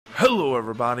Hello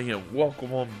everybody and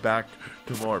welcome on back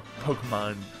to more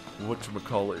Pokemon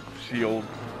whatchamacallit Shield.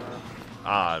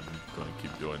 I'm gonna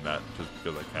keep doing that just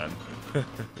because I can.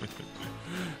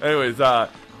 Anyways, I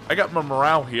got my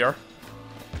Morale here.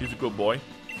 He's a good boy.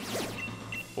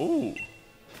 Ooh.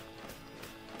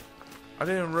 I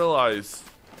didn't realize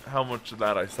how much of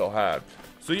that I still had.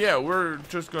 So yeah, we're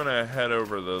just gonna head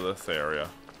over to this area.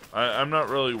 I'm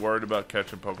not really worried about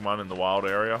catching Pokemon in the wild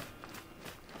area.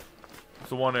 It's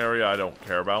the one area I don't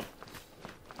care about.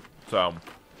 So,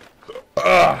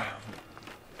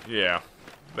 yeah,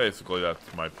 basically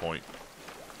that's my point.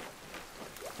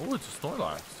 Oh, it's a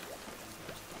Snorlax.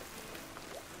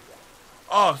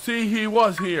 Oh, see, he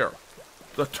was here.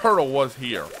 The turtle was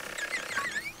here.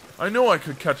 I knew I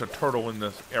could catch a turtle in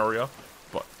this area,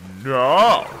 but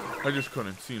no, I just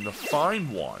couldn't seem to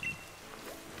find one.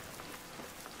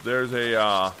 There's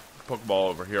a Pokeball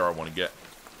over here I want to get.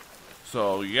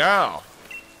 So, yeah.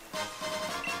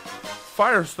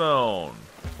 Firestone.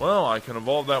 Well, I can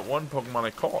evolve that one Pokemon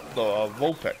I caught, the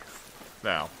Vulpix,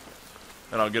 now.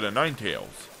 And I'll get a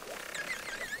Ninetales.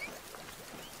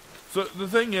 So, the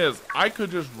thing is, I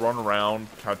could just run around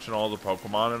catching all the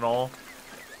Pokemon and all,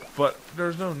 but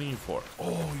there's no need for it.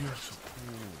 Oh, you're so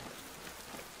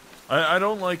cool. I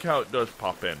don't like how it does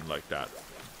pop in like that.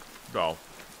 No.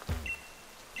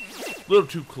 A little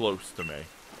too close to me.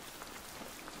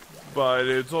 But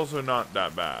it's also not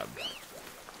that bad.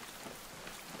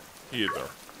 Either.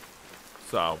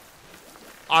 So,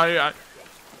 I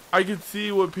could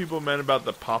see what people meant about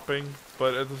the popping,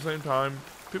 but at the same time,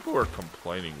 people were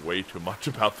complaining way too much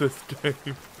about this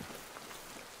game.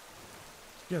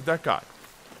 Yeah, that guy.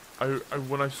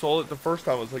 When I saw it the first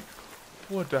time, I was like,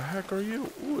 what the heck are you?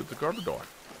 Ooh, it's a Garbodor.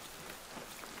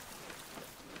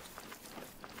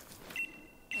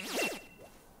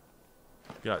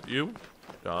 Got you.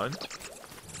 Done.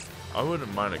 I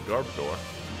wouldn't mind a Garbodor.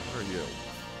 What are you? Is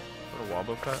that a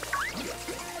Wobbuffet?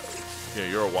 Yeah,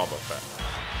 you're a Wobbuffet.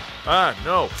 Ah,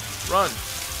 no. Run.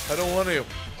 I don't want to.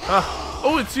 Ah.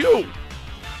 Oh, it's you.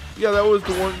 Yeah, that was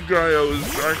the one guy I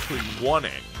was actually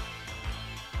wanting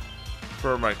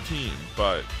for my team,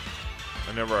 but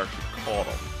I never actually caught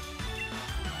him.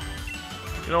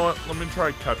 You know what? Let me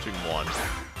try catching one.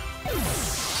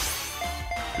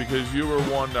 Because you were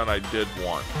one that I did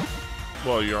want.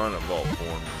 Well, you're unevolved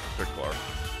form in particular.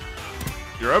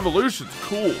 Your evolution's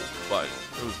cool, but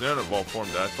it was the unevolved form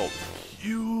that I felt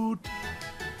cute.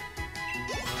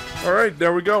 Alright,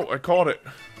 there we go. I caught it.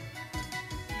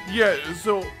 Yeah,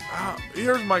 so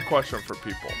here's my question for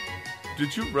people.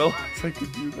 Did you realize I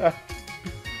could do that?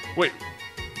 Wait,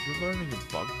 you're learning a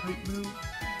bug type move?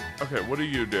 Okay, what do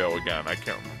you do again? I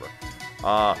can't remember.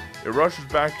 It rushes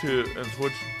back to and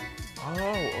switch.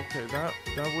 Oh, okay, that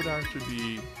would actually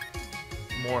be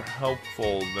more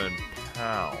helpful than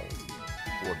Pound,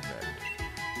 wouldn't it?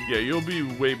 Yeah, you'll be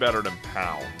way better than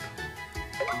Pound.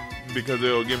 Because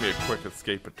it'll give me a quick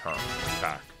escape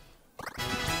attack.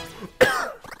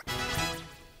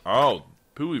 Oh,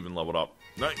 Pooh even leveled up.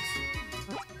 Nice.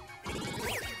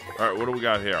 Alright, what do we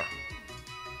got here?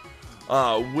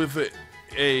 With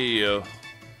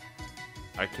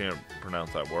I can't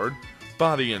pronounce that word.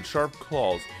 Body and sharp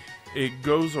claws. It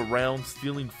goes around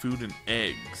stealing food and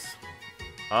eggs.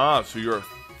 Ah, so you're a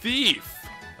thief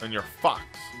and you're a fox.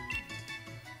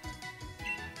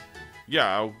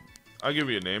 Yeah, I'll give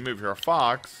you a name if you're a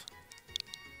fox.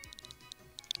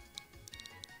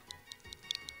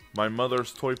 My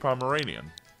mother's toy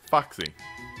Pomeranian, Foxy. It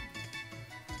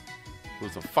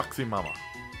was a foxy mama.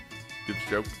 Good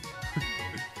joke.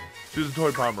 She's a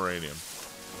toy Pomeranian.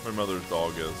 My mother's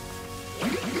dog is.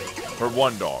 Her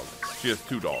one dog. She has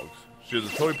two dogs. She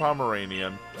has a toy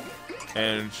Pomeranian,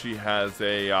 and she has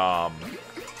a I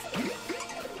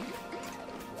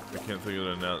can't think of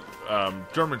the name.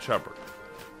 German Shepherd.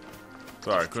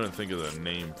 Sorry, I couldn't think of the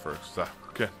name for a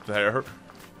second there.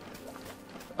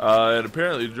 And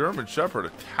apparently, the German Shepherd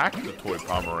attacked the toy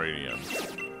Pomeranian,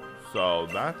 so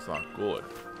that's not good.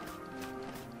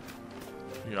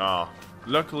 Yeah,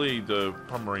 luckily the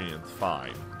Pomeranian's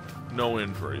fine, no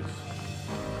injuries.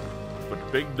 But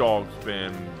the big dog's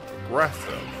been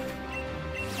aggressive,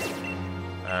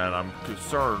 and I'm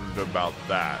concerned about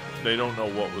that. They don't know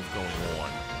what was going on.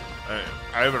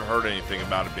 I haven't heard anything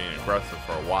about it being aggressive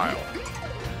for a while,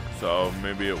 so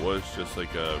maybe it was just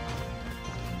like a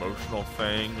emotional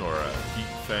thing or a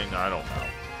heat thing. I don't know.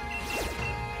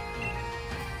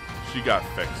 She got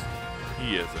fixed.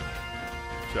 He isn't.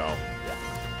 So,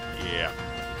 yeah.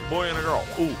 Boy and a girl.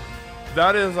 Ooh,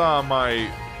 that is my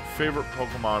favorite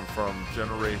Pokemon from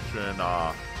Generation,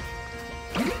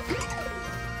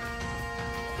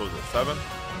 what was it, 7?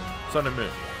 Sun and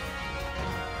Moon.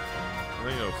 I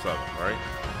think it was 7, right?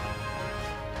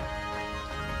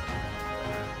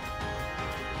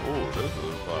 Oh, this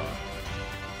is,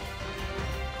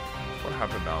 what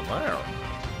happened down there?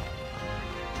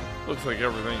 Looks like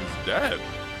everything's dead.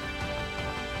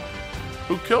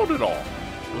 Who killed it all?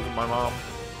 Was it my mom?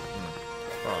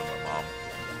 Probably my mom.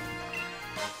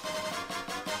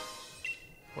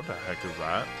 What the heck is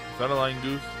that? Is that a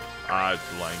langoose? Ah,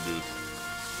 it's a langoose.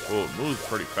 Oh, it moves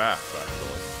pretty fast,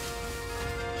 actually.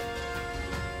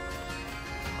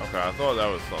 Okay, I thought that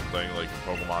was something like a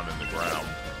Pokemon in the ground.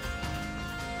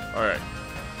 Alright,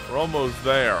 we're almost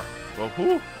there. But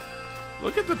whew,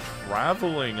 look at the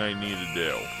traveling I need to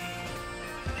do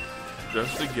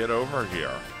just to get over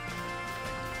here.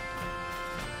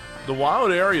 The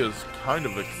wild area is kind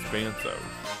of expansive.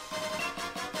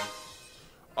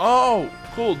 Oh,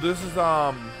 cool. This is,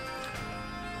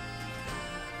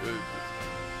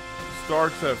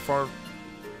 Starks at Farm.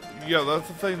 Yeah, that's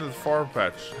the thing that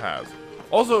Farfetch has.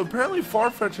 Also, apparently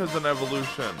Farfetch has an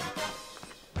evolution.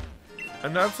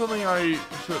 And that's something I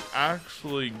should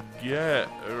actually get,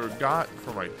 or got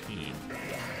for my team.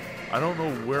 I don't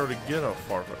know where to get a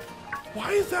Farfetch.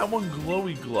 Why is that one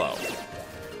glowy glow?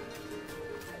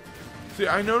 See,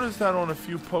 I noticed that on a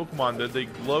few Pokemon that they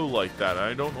glow like that, and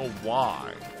I don't know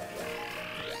why.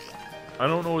 I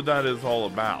don't know what that is all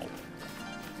about.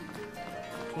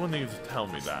 Someone needs to tell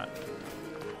me that.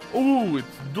 Ooh,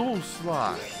 it's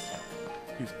Dusclops.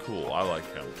 He's cool. I like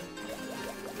him.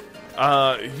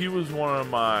 He was one of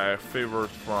my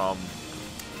favorites from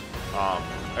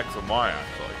X and Y,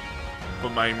 actually.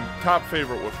 But my top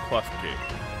favorite was Klefki.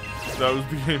 That was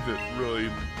the game that really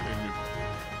made me...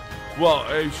 Well,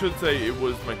 I should say it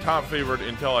was my top favorite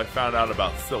until I found out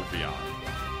about Sylveon.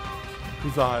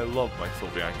 Because I love my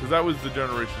Sylveon. Because that was the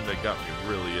generation that got me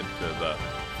really into the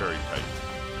fairy type.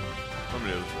 Let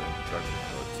me do this introduction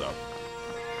to it, so.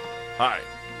 Hi.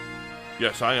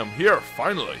 Yes, I am here,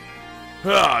 finally.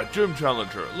 Ah, Gym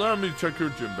Challenger. Let me check your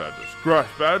gym badges. Grass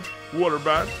badge, water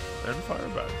badge, and fire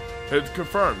badge. It's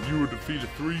confirmed you were defeated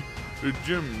 3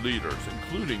 gym leaders,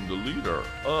 including the leader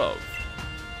of.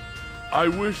 I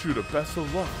wish you the best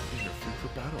of luck in your future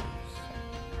battles.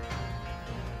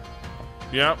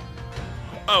 Yep.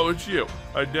 Oh, it's you.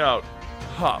 I doubt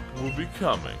Hop will be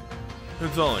coming.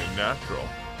 It's only natural.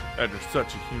 After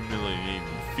such a humiliating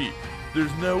feat,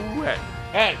 there's no way.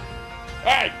 Hey!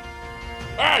 Hey!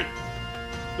 Hey!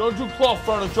 Don't you claw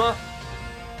furniture!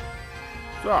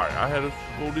 Sorry, I had to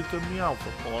scold it to meow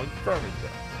for clawing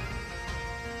furniture.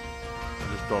 I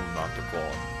just told him not to claw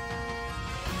it.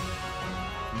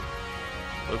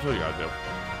 That's what you gotta do.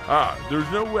 Ah, there's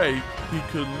no way he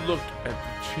could look at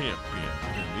the champion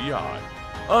in the eye.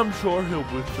 I'm sure he'll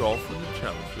withdraw from the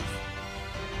challenges.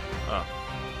 Ah.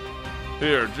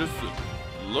 Here, just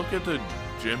look at the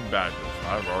gym badges.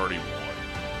 I've already won.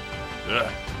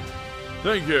 Ugh.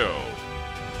 Thank you.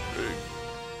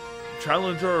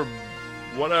 Challenger,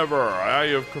 whatever. I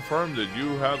have confirmed that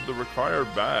you have the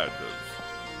required badges.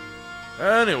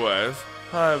 Anyways,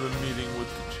 I have a meeting with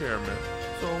the chairman,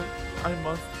 so I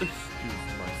must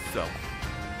excuse myself.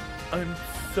 I'm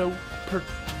so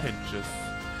pretentious.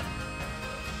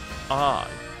 I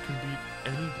can beat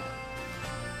anyone.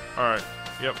 Alright,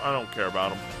 yep, I don't care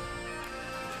about him.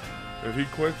 If he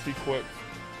quits, he quits.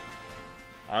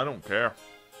 I don't care.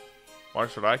 Why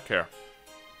should I care?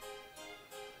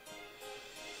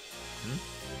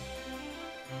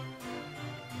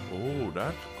 Oh,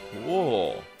 that's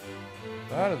cool.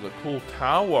 That is a cool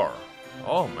tower.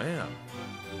 Oh, man.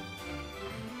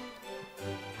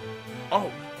 Oh,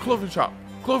 clothing shop.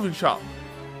 Clothing shop.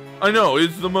 I know,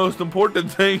 it's the most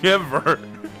important thing ever.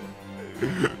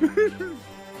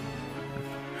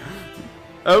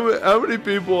 How many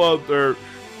people out there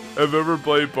have ever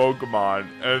played Pokemon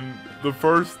and the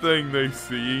first thing they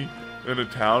see in a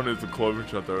town is a clothing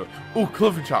shop? They're like, ooh,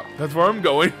 clothing shop. That's where I'm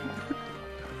going.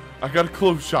 I got a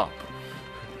clothes shop.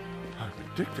 I'm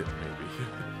addicted,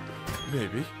 maybe.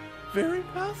 Maybe. Very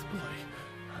possibly.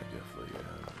 I definitely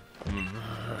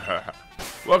am.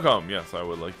 Welcome. Yes, I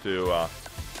would like to,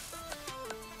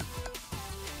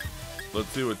 let's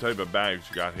see what type of bags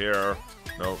you got here.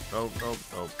 Nope, nope, nope,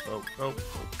 nope, nope, nope.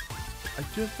 I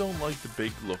just don't like the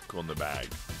big look on the bag.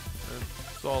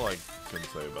 That's all I can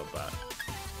say about that.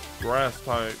 Grass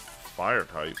type, fire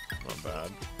type, not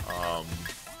bad.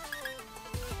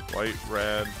 White,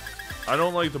 red. I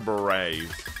don't like the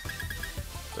berets.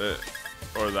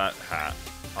 Or that hat.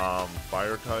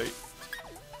 Fire type.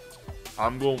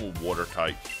 I'm going with water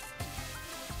type.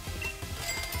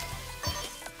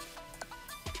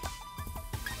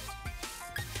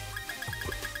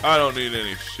 I don't need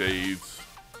any shades,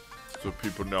 so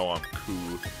people know I'm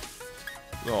cool.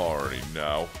 I already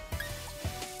know.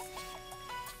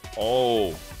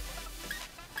 Oh.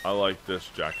 I like this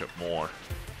jacket more.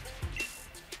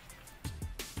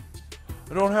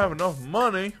 I don't have enough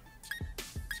money.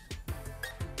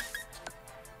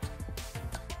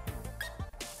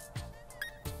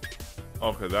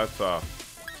 Okay, that's that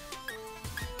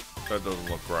doesn't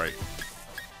look right.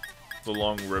 The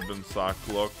long ribbon sock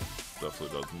look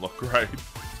definitely doesn't look right.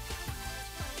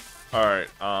 Alright,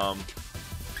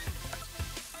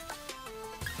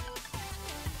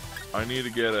 I need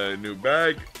to get a new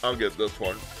bag. I'll get this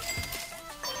one.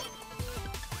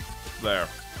 There.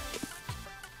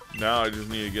 Now I just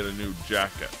need to get a new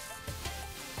jacket.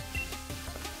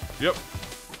 Yep.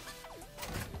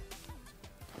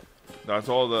 That's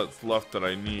all that's left that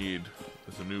I need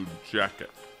is a new jacket.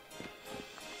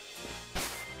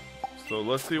 So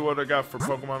let's see what I got for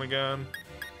Pokemon again.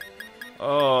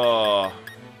 What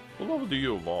level do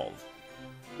you evolve?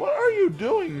 What are you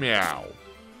doing, Meow?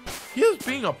 He is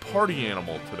being a party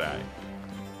animal today.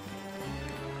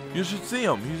 You should see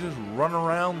him. He's just running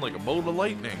around like a bolt of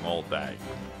lightning all day.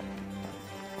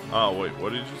 Oh, wait,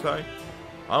 what did you say?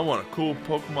 I want a cool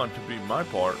Pokemon to be my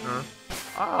partner.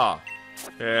 Ah,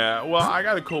 yeah, well, I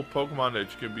got a cool Pokemon that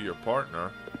can be your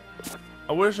partner.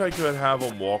 I wish I could have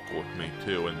him walk with me,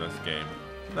 too, in this game.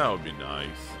 That would be nice.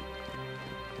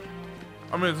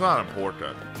 I mean, it's not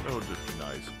important. It would just be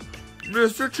nice.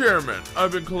 Mr. Chairman,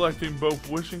 I've been collecting both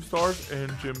wishing stars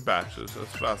and gym badges as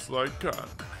fast as I can.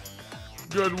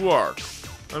 Good work.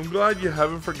 I'm glad you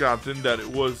haven't forgotten that it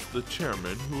was the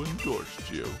chairman who endorsed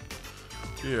you.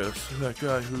 Yes, that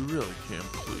guy who really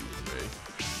can't please me.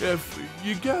 If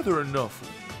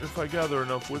I gather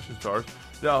enough wishing stars,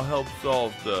 that'll help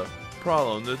solve the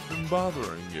problem that's been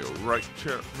bothering you, right,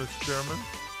 Mr. Chairman?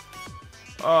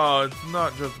 It's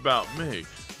not just about me.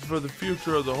 It's for the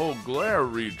future of the whole Glare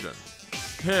region.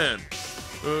 And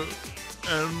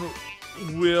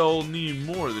we'll need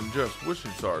more than just wishing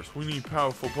stars. We need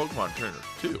powerful Pokemon trainers,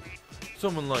 too.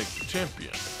 Someone like the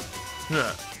champion.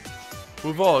 Yeah.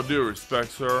 With all due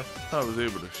respect, sir, I was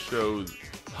able to show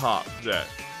Hop that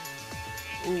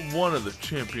one of the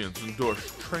champion's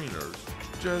endorsed trainers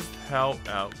just how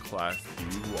outclassed he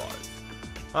was.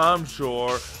 I'm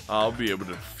sure I'll be able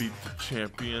to defeat the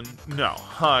champion. No,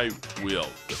 I will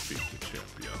defeat the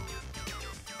champion.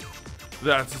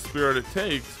 That's the spirit it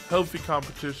takes. Healthy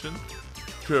competition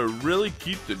to really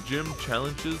keep the gym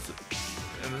challenges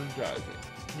energizing.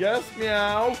 Yes,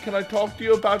 Meow? Can I talk to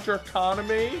you about your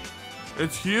economy?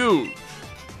 It's huge.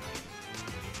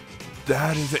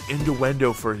 That is an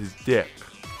innuendo for his dick.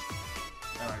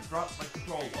 And I dropped my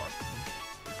controller.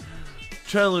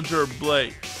 Challenger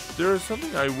Blake, there is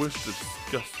something I wish to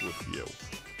discuss with you.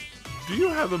 Do you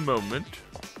have a moment?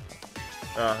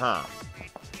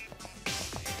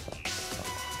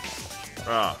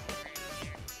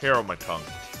 Hair on my tongue.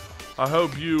 I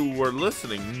hope you were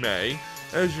listening, May.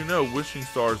 As you know, wishing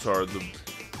stars are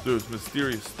those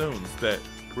mysterious stones that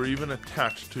were even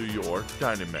attached to your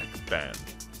Dynamax band.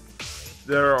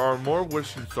 There are more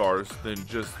wishing stars than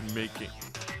just making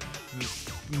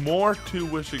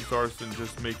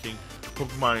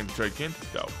Pokemon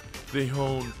gigantic though. They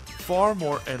hold far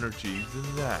more energy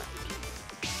than that.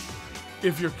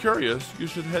 If you're curious, you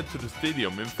should head to the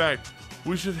stadium. In fact,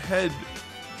 we should head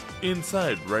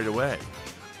inside right away.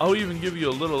 I'll even give you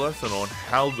a little lesson on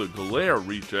how the Glare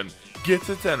region gets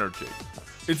its energy.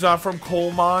 It's not from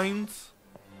coal mines,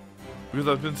 because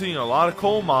I've been seeing a lot of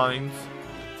coal mines.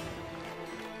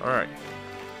 Alright.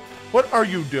 What are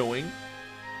you doing?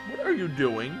 What are you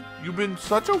doing? You've been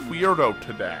such a weirdo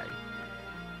today.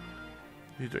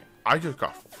 He's like, I just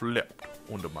got flipped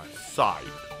onto my side.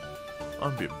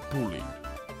 I'm being bullied.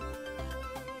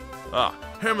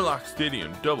 Hammerlock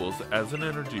Stadium doubles as an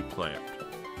energy plant.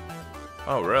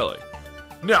 Oh, really?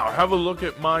 Now, have a look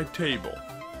at my table.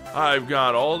 I've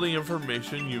got all the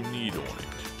information you need on it.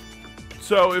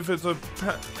 So, if it's an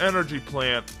energy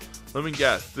plant, let me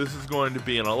guess, this is going to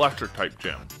be an electric type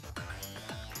gym.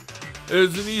 It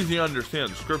is an easy to understand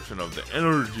description of the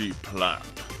energy plant.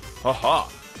 Haha!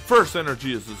 First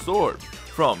energy is absorbed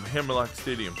from Hammerlock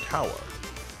Stadium Tower.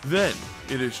 Then,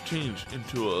 it is changed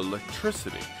into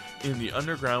electricity in the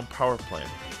underground power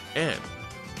plant. And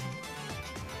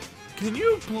can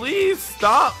you please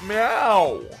stop,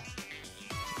 Meow?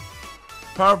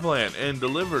 Power plant and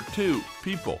delivered to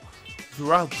people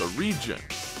throughout the region.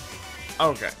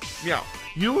 Okay, Meow.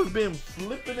 You have been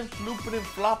flipping and flooping and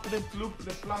flopping and flooping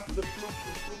and flopping and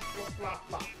flooping and flop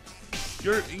flop.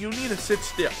 You need to sit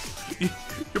still.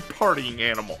 You're partying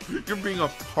animal. You're being a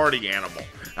party animal.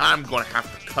 I'm going to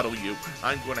have to cuddle you.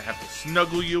 I'm going to have to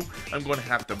snuggle you. I'm going to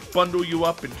have to bundle you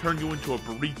up and turn you into a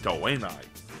burrito, ain't I?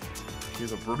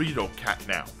 He's a burrito cat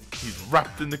now. He's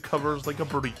wrapped in the covers like a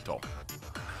burrito.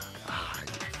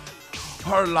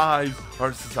 Our lives,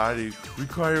 our society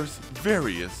requires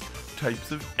various types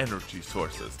of energy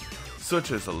sources, such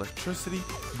as electricity,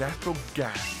 natural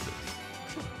gases.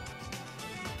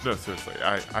 No, seriously,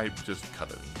 I just cut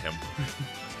it in him.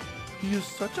 He is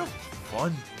such a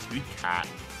fun kitty cat.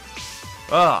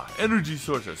 Energy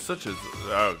sources such as,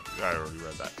 I already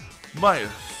read that. My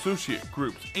associate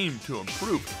groups aim to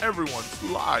improve everyone's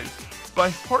lives by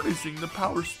harnessing the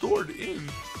power stored in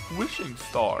wishing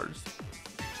stars.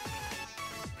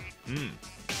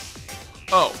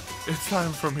 Oh, it's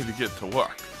time for me to get to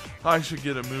work. I should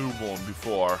get a move on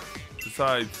before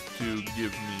decides to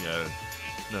give me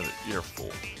another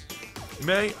earful.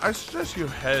 May I suggest you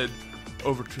head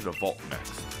over to the vault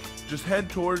next. Just head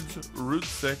towards Route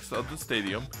 6 of the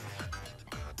stadium.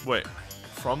 Wait,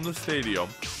 from the stadium,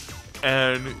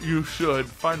 and you should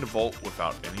find a vault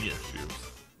without any issues.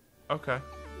 Okay.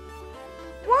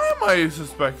 Why am I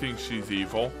suspecting she's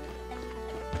evil?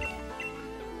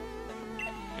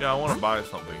 Yeah, I want to buy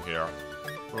something here.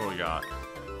 What do we got?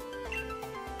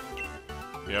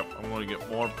 Yep, I'm going to get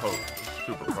more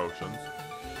super potions.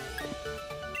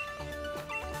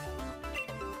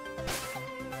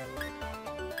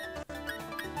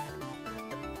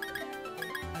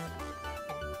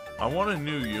 I want a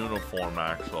new uniform,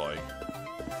 actually.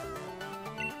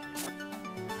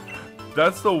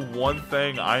 That's the one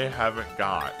thing I haven't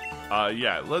got.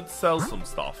 Yeah, let's sell some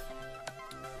stuff.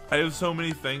 I have so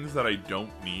many things that I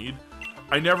don't need.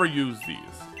 I never use these.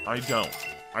 I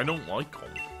don't like them.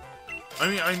 I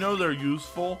mean, I know they're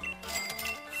useful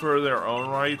for their own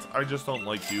rights. I just don't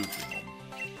like using them.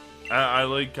 I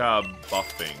like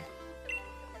buffing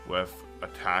with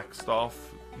attack stuff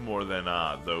more than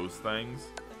those things.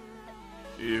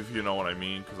 If you know what I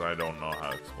mean, because I don't know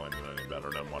how to explain it any better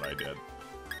than what I did.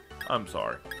 I'm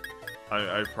sorry.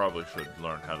 I probably should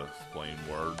learn how to explain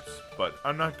words, but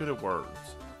I'm not good at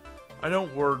words. I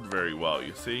don't word very well,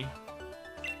 you see?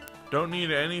 Don't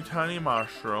need any tiny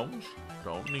mushrooms.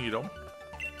 Don't need them.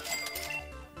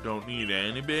 Don't need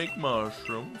any big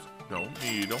mushrooms. Don't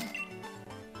need them.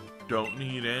 Don't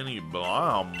need any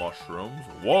brown mushrooms.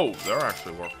 Whoa, they're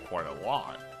actually worth quite a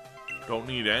lot. Don't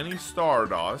need any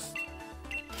stardust.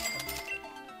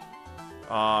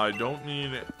 I don't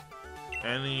need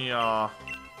any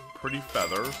pretty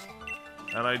feathers,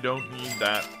 and I don't need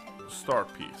that star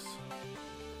piece.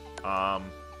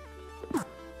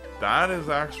 That is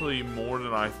actually more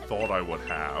than I thought I would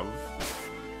have.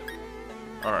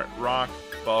 Alright, rock,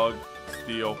 bug,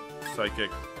 steel,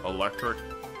 psychic, electric,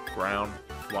 ground,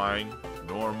 flying,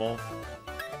 normal.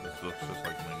 This looks just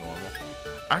like my normal.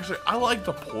 Actually, I like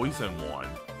the poison one.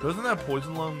 Doesn't that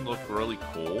poison one look really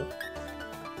cool?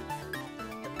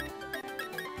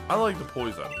 I like the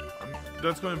poison.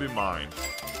 That's going to be mine.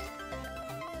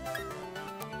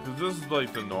 Because this is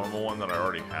like the normal one that I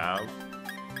already have.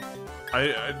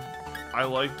 I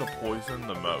like the poison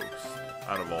the most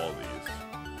out of all these.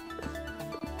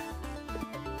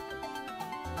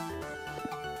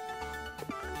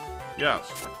 Yes.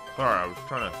 Sorry, I was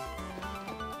trying to...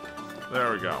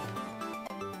 There we go.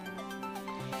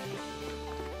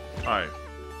 Alright.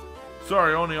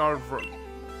 Sorry, only for...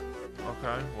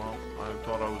 Okay, well, I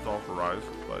thought I was authorized,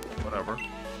 but whatever.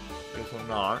 Guess I'm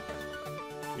not.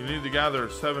 You need to gather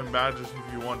 7 badges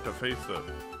if you want to face it.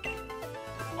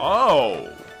 Oh!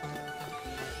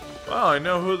 Well, I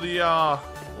know who the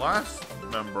last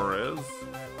member is.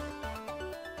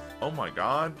 Oh my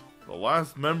god. The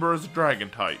last member is a dragon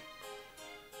type.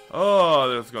 Oh,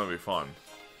 that's gonna be fun.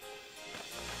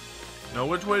 Now,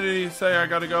 which way did he say I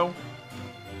gotta go?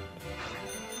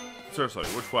 Seriously,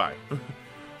 which way?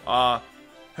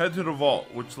 Head to the vault,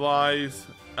 which lies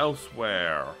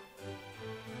elsewhere.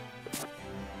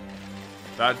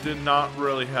 That did not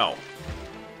really help.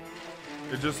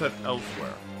 It just said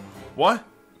elsewhere. What?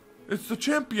 It's the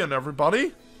champion,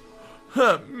 everybody!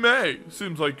 Huh, May,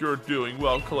 seems like you're doing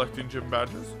well collecting gym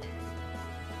badges.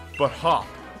 But Hop,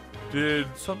 did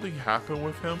something happen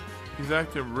with him? He's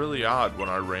acting really odd when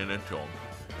I ran into him.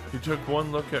 He took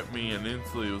one look at me and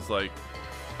instantly was like,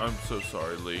 I'm so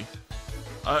sorry, Lee.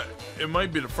 It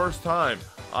might be the first time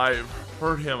I've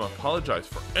heard him apologize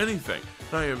for anything,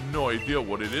 and I have no idea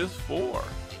what it is for.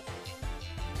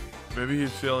 Maybe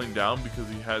he's feeling down because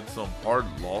he had some hard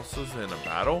losses in a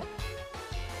battle?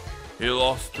 He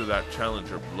lost to that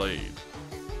challenger Blade.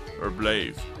 Or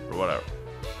Blaze, or whatever.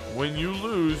 When you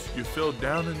lose, you feel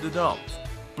down in the dumps.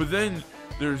 But then,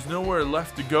 there's nowhere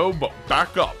left to go but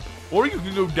back up. Or you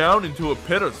can go down into a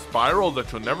pit of spiral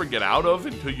that you'll never get out of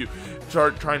until you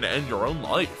start trying to end your own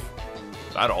life.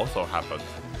 That also happens.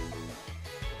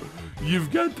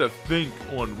 You've got to think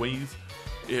on ways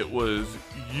it was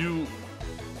you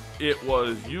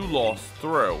lost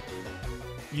through.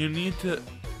 You need to,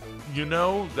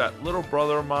 that little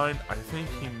brother of mine, I think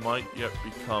he might yet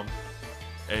become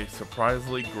a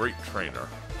surprisingly great trainer.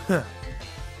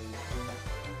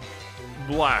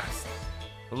 Blast.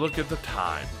 Look at the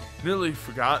time. Nearly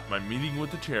forgot my meeting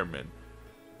with the chairman.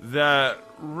 That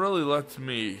really lets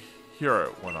me hear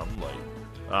it when I'm late.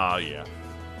 Ah, yeah.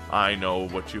 I know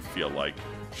what you feel like.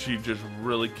 She just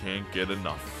really can't get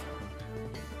enough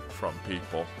from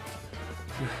people.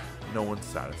 No one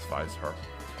satisfies her.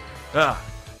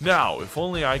 Now, if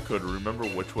only I could remember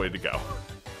which way to go.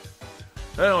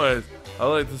 Anyways, I'd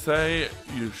like to say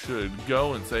you should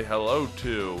go and say hello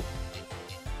to...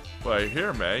 Wait,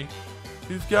 here, May.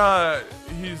 He's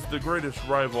the greatest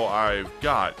rival I've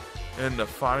got, and the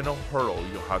final hurdle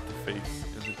you'll have to face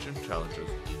in the gym challenges.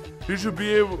 He should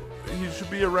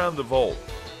be around the vault.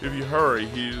 If you hurry,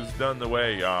 he's down the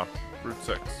way, Route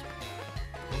 6.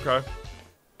 Okay.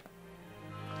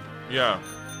 Yeah,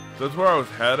 that's where I was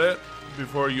headed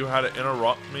before you had to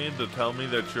interrupt me to tell me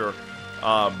that your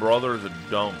brother is a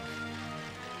dumb.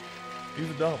 He's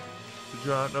a dumb. Did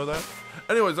you not know that?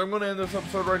 Anyways, I'm going to end this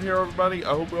episode right here, everybody.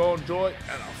 I hope you all enjoy,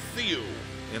 and I'll see you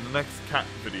in the next cat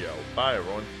video. Bye,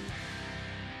 everyone.